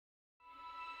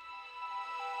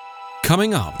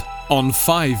Coming up on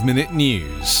 5 Minute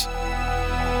News.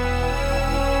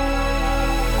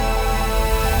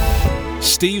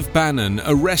 Steve Bannon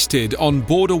arrested on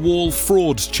border wall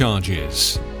fraud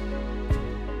charges.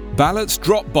 Ballot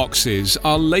drop boxes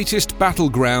are latest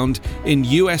battleground in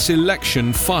US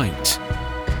election fight.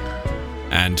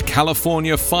 And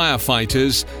California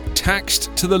firefighters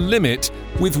taxed to the limit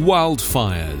with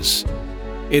wildfires.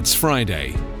 It's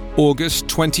Friday, August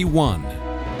 21.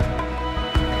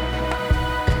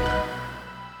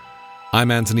 I'm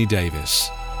Anthony Davis.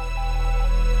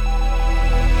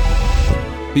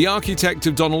 The architect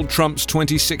of Donald Trump's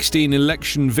 2016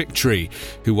 election victory,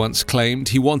 who once claimed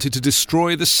he wanted to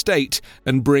destroy the state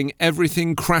and bring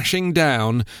everything crashing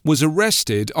down, was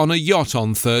arrested on a yacht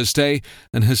on Thursday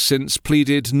and has since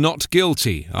pleaded not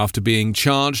guilty after being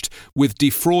charged with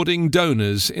defrauding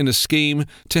donors in a scheme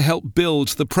to help build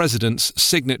the president's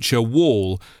signature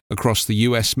wall across the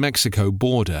US-Mexico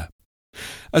border.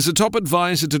 As a top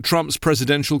advisor to Trump's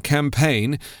presidential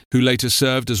campaign, who later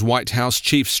served as White House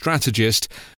chief strategist,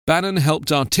 Bannon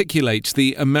helped articulate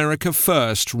the America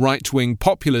First right-wing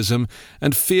populism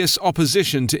and fierce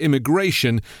opposition to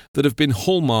immigration that have been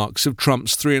hallmarks of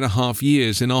Trump's 3.5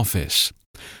 years in office.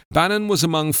 Bannon was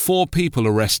among 4 people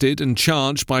arrested and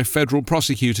charged by federal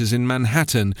prosecutors in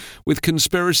Manhattan with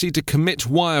conspiracy to commit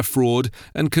wire fraud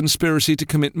and conspiracy to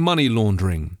commit money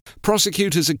laundering.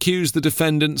 Prosecutors accused the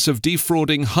defendants of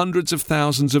defrauding hundreds of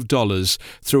thousands of dollars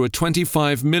through a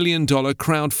 $25 million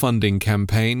crowdfunding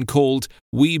campaign called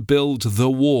We Build the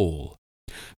Wall.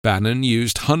 Bannon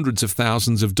used hundreds of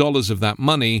thousands of dollars of that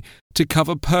money to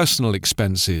cover personal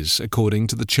expenses, according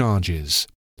to the charges.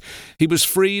 He was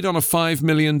freed on a $5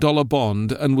 million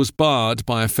bond and was barred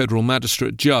by a federal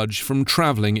magistrate judge from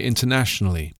traveling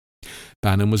internationally.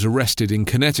 Bannon was arrested in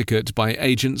Connecticut by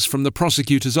agents from the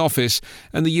prosecutor's office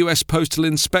and the U.S. Postal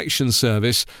Inspection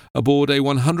Service aboard a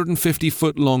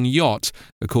 150-foot-long yacht,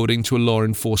 according to a law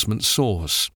enforcement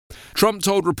source. Trump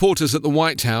told reporters at the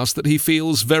White House that he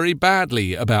feels very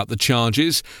badly about the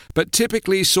charges, but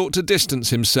typically sought to distance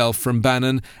himself from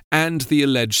Bannon and the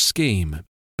alleged scheme.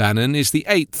 Bannon is the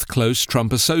 8th close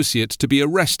Trump associate to be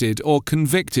arrested or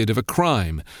convicted of a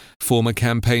crime. Former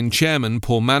campaign chairman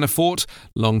Paul Manafort,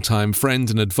 longtime friend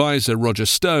and advisor Roger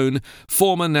Stone,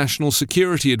 former national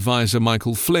security advisor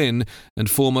Michael Flynn, and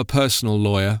former personal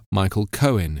lawyer Michael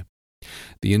Cohen.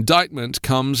 The indictment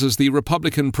comes as the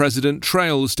Republican president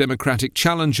trails Democratic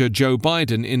challenger Joe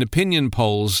Biden in opinion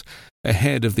polls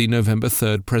ahead of the November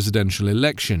 3rd presidential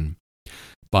election.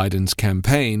 Biden's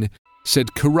campaign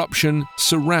said corruption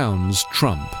surrounds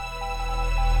Trump.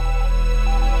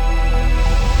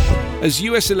 As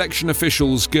US election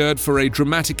officials gird for a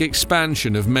dramatic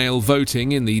expansion of mail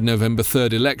voting in the November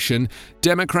 3rd election,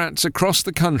 Democrats across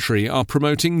the country are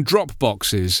promoting drop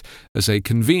boxes as a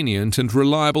convenient and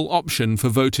reliable option for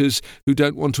voters who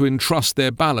don't want to entrust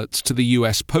their ballots to the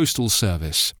US Postal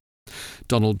Service.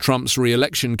 Donald Trump's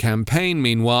re-election campaign,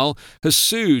 meanwhile, has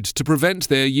sued to prevent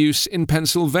their use in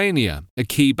Pennsylvania, a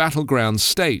key battleground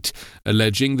state,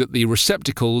 alleging that the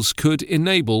receptacles could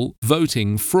enable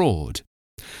voting fraud.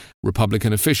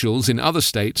 Republican officials in other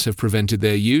states have prevented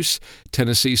their use.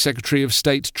 Tennessee Secretary of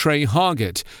State Trey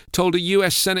Hargett told a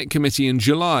U.S. Senate committee in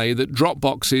July that drop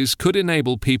boxes could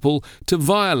enable people to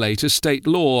violate a state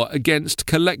law against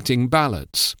collecting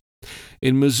ballots.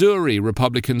 In Missouri,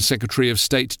 Republican Secretary of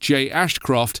State Jay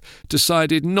Ashcroft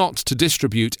decided not to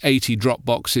distribute 80 drop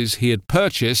boxes he had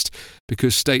purchased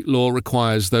because state law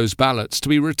requires those ballots to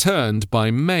be returned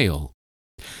by mail.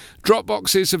 Drop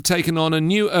boxes have taken on a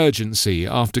new urgency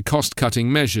after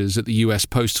cost-cutting measures at the U.S.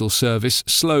 Postal Service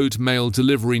slowed mail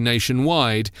delivery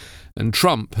nationwide, and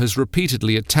Trump has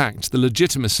repeatedly attacked the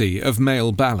legitimacy of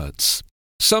mail ballots.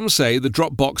 Some say the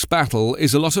drop box battle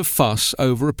is a lot of fuss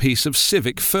over a piece of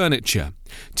civic furniture,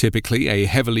 typically a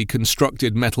heavily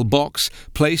constructed metal box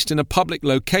placed in a public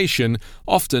location,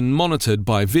 often monitored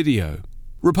by video.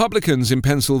 Republicans in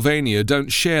Pennsylvania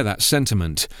don't share that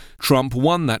sentiment. Trump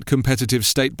won that competitive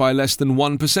state by less than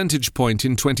 1 percentage point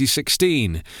in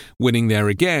 2016. Winning there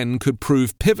again could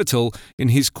prove pivotal in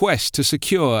his quest to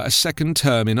secure a second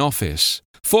term in office.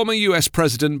 Former US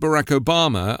President Barack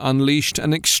Obama unleashed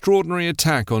an extraordinary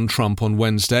attack on Trump on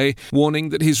Wednesday, warning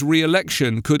that his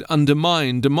re-election could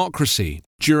undermine democracy.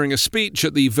 During a speech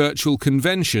at the virtual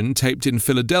convention taped in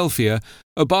Philadelphia,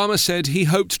 Obama said he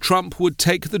hoped Trump would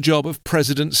take the job of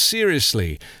president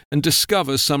seriously and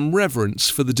discover some reverence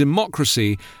for the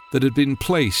democracy that had been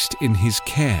placed in his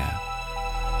care.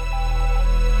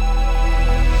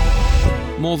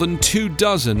 More than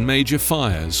 24 major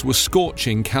fires were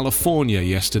scorching California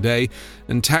yesterday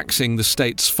and taxing the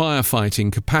state's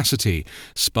firefighting capacity,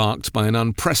 sparked by an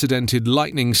unprecedented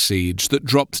lightning siege that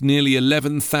dropped nearly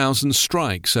 11,000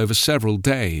 strikes over several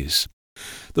days.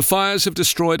 The fires have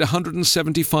destroyed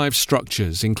 175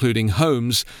 structures, including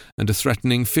homes, and are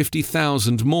threatening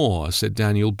 50,000 more, said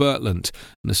Daniel Bertland,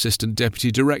 an assistant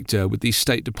deputy director with the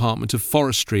State Department of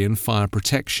Forestry and Fire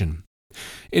Protection.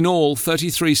 In all,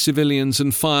 33 civilians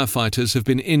and firefighters have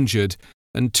been injured,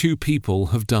 and 2 people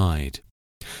have died.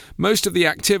 Most of the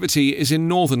activity is in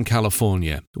Northern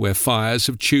California, where fires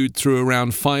have chewed through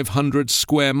around 500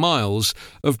 square miles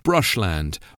of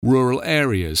brushland, rural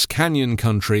areas, canyon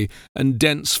country, and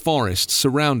dense forests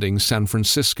surrounding San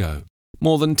Francisco.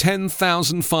 More than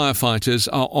 10,000 firefighters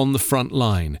are on the front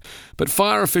line, but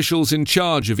fire officials in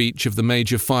charge of each of the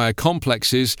major fire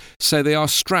complexes say they are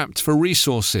strapped for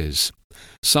resources.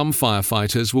 Some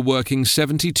firefighters were working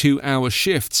 72-hour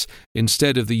shifts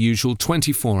instead of the usual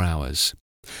 24 hours.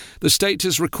 The state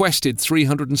has requested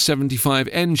 375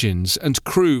 engines and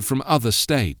crew from other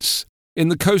states. In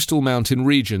the coastal mountain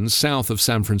regions south of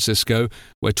San Francisco,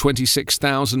 where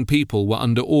 26,000 people were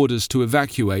under orders to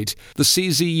evacuate, the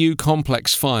CZU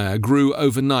complex fire grew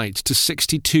overnight to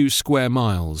 62 square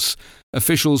miles.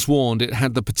 Officials warned it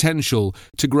had the potential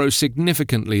to grow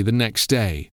significantly the next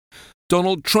day.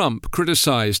 Donald Trump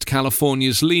criticized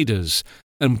California's leaders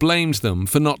and blamed them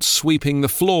for not sweeping the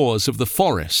floors of the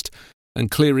forest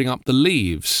and clearing up the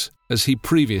leaves, as he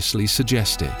previously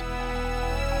suggested.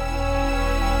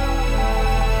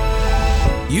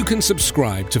 You can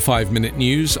subscribe to 5 Minute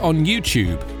News on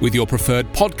YouTube with your preferred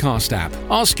podcast app.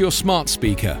 Ask your smart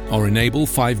speaker or enable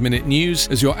 5 Minute News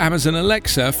as your Amazon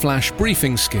Alexa flash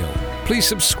briefing skill. Please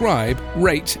subscribe,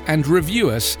 rate and review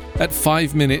us at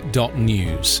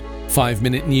 5minute.news. 5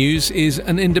 Minute News is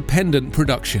an independent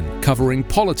production covering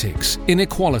politics,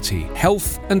 inequality,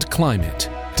 health and climate,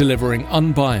 delivering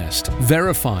unbiased,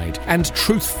 verified and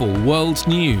truthful world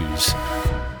news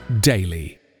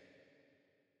daily.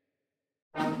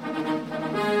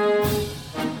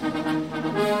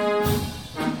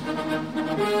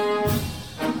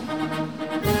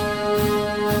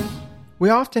 We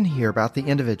often hear about the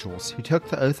individuals who took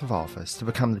the oath of office to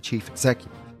become the chief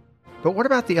executive. But what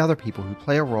about the other people who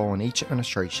play a role in each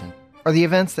administration, or the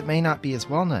events that may not be as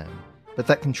well known, but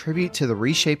that contribute to the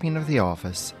reshaping of the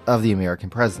office of the American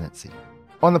presidency?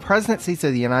 On the Presidencies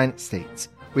of the United States,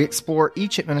 we explore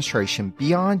each administration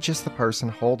beyond just the person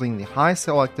holding the highest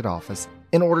elected office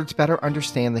in order to better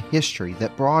understand the history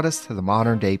that brought us to the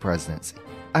modern-day presidency.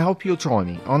 I hope you'll join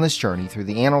me on this journey through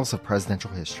the annals of presidential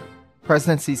history.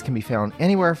 Presidencies can be found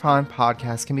anywhere fine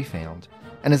podcasts can be found,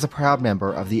 and is a proud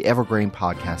member of the Evergreen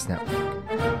Podcast Network.